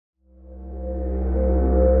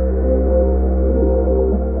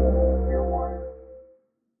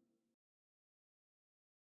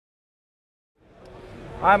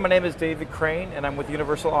Hi, my name is David Crane and I'm with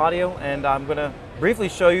Universal Audio, and I'm going to briefly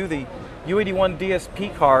show you the UAD-1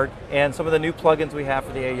 DSP card and some of the new plugins we have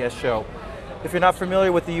for the AES show. If you're not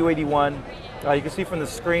familiar with the UAD-1, you can see from the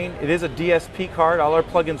screen it is a DSP card. All our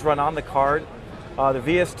plugins run on the card. The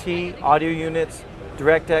VST, audio units,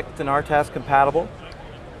 DirectX and RTAS compatible.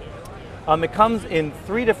 It comes in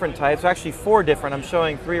 3 different types, actually 4 different. I'm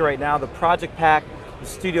showing 3 right now: the Project Pack, the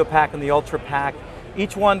Studio Pack, and the Ultra Pack.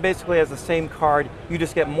 Each one basically has the same card. You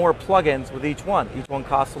just get more plugins with each one. Each one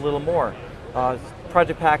costs a little more.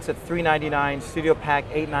 Project Pack's at $3.99, Studio Pack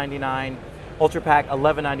 $8.99, Ultra Pack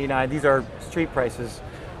 $11.99. These are street prices.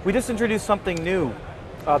 We just introduced something new,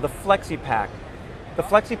 the Flexi Pack. The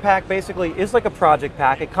Flexi Pack basically is like a Project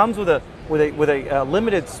Pack. It comes with a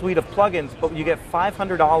limited suite of plugins, but you get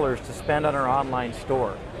 $500 to spend on our online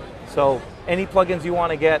store. So any plugins you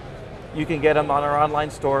want to get, you can get them on our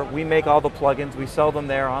online store. We make all the plugins. We sell them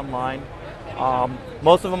there online.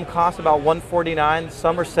 Most of them cost about $149.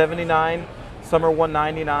 Some are $79. Some are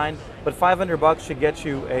 $199. But $500 should get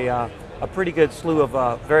you a pretty good slew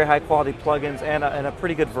of very high quality plugins and a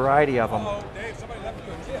pretty good variety of them.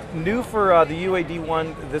 New for the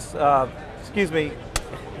UAD-1, this, excuse me,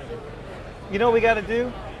 you know what we got to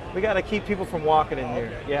do? We got to keep people from walking in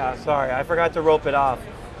here. Yeah, sorry, I forgot to rope it off.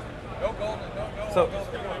 So,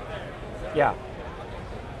 yeah.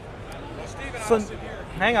 So,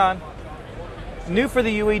 hang on. New for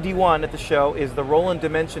the UAD-1 at the show is the Roland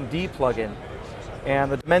Dimension D plugin. And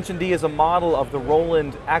the Dimension D is a model of the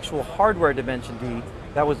Roland actual hardware Dimension D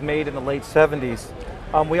that was made in the late 70s.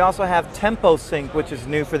 We also have Tempo Sync, which is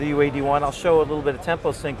new for the UAD-1. I'll show a little bit of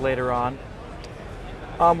Tempo Sync later on.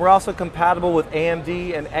 We're also compatible with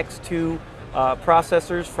AMD and X2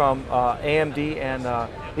 processors from AMD, and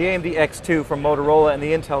the AMD X2 from Motorola, and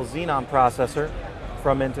the Intel Xenon processor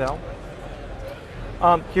from Intel.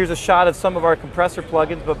 Here's a shot of some of our compressor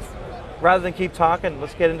plugins, but rather than keep talking,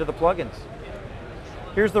 let's get into the plugins.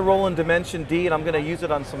 Here's the Roland Dimension D, and I'm going to use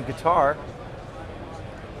it on some guitar.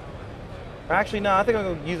 Actually, no, I think I'm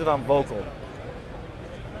going to use it on vocal.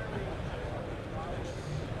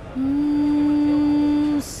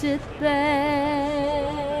 Sit back.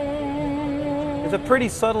 It's a pretty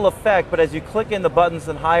subtle effect, but as you click in the buttons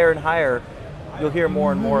and higher, you'll hear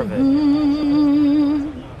more and more of it.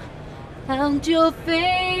 Count your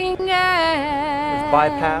fingers. It's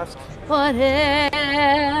bypassed. What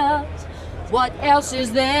else? What else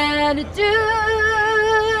is there to do?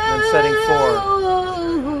 And setting 4.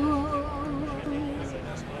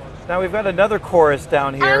 Now we've got another chorus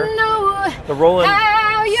down here. The Roland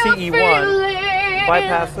CE1.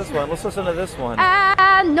 Bypass this one. Let's listen to this one.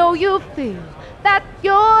 I know you feel that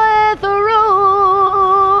you're through.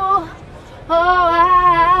 Oh,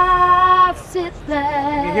 I sit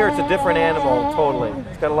there. You hear it's a different animal, totally.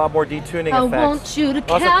 It's got a lot more detuning effects. I want you to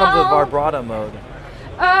also comes with vibrato mode.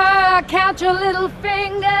 Count your little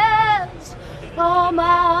fingers. Oh, my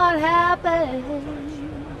heart happy.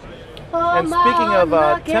 Oh, and speaking of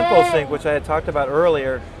Tempo Sync, which I had talked about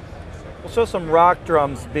earlier, we'll show some rock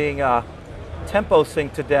drums being Tempo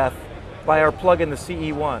Sync to death by our plugin, the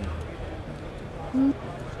CE1.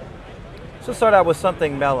 So start out with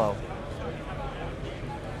something mellow.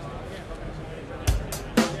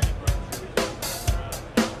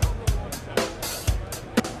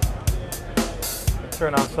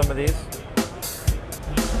 Turn on some of these.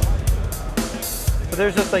 So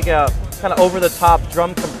there's just like a kind of over-the-top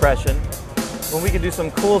drum compression, when we can do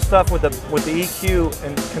some cool stuff with the EQ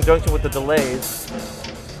in conjunction with the delays.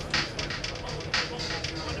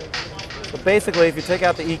 But basically, if you take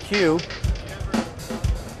out the EQ,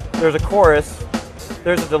 there's a chorus,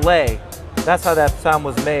 there's a delay. That's how that sound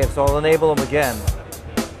was made, so I'll enable them again.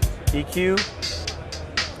 EQ,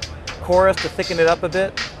 chorus to thicken it up a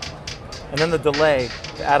bit, and then the delay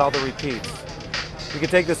to add all the repeats. You can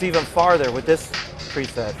take this even farther with this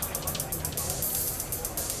preset.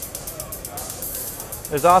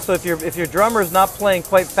 There's also, if your drummer is not playing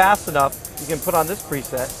quite fast enough, you can put on this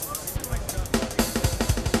preset.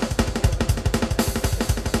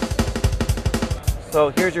 So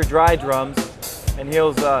here's your dry drums, and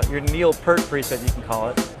here's your Neil Peart preset, you can call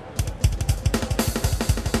it.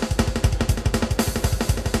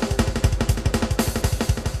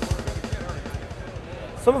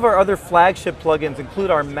 Some of our other flagship plugins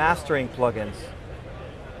include our mastering plugins.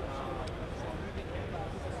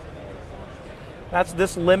 That's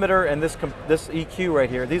this limiter and this EQ right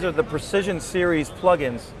here. These are the Precision Series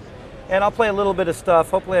plugins. And I'll play a little bit of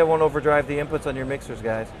stuff. Hopefully I won't overdrive the inputs on your mixers,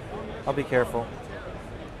 guys. I'll be careful.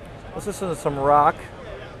 Let's listen to some rock.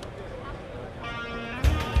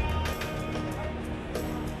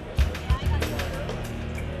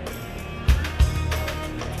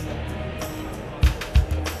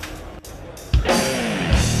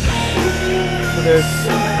 So there's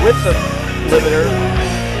with the limiter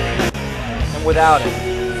and without it. So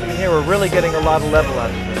you can hear we're really getting a lot of level out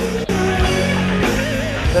of this.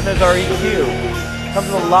 Then there's our EQ. Comes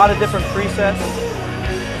with a lot of different presets.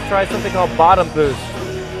 Let's try something called bottom boost.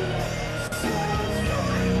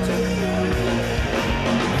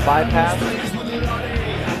 Bypass.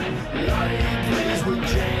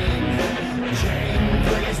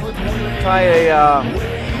 Try a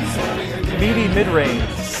meaty mid-range.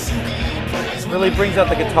 Really brings out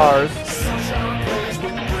the guitars.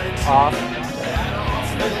 Off.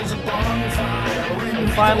 And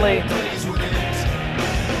finally,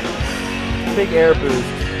 big air boost.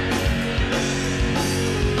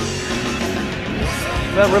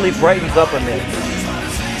 That really brightens up a mix.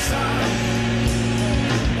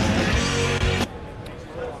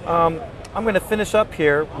 I'm going to finish up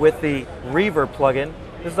here with the reverb plugin.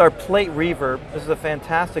 This is our plate reverb. This is a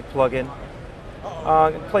fantastic plugin.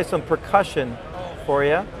 I'm going to play some percussion for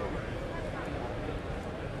you.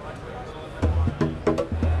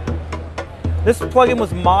 This plugin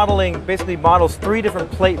was basically models 3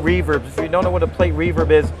 different plate reverbs. If you don't know what a plate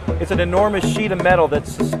reverb is, it's an enormous sheet of metal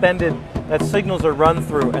that's suspended, that signals are run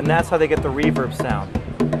through, and that's how they get the reverb sound.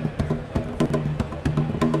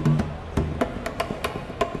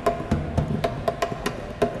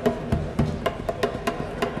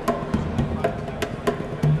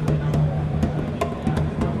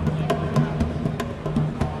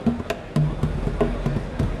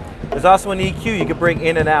 There's also an EQ you can bring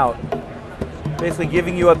in and out, basically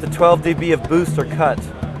giving you up to 12 dB of boost or cut.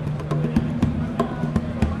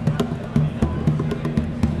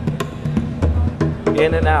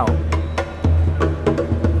 In and out.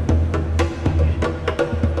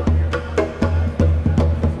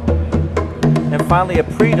 And finally a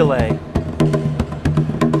pre-delay.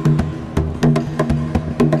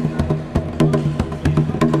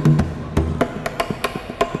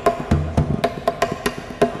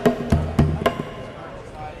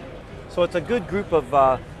 So it's a good group of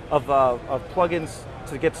plugins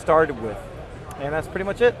to get started with. And that's pretty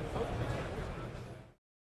much it.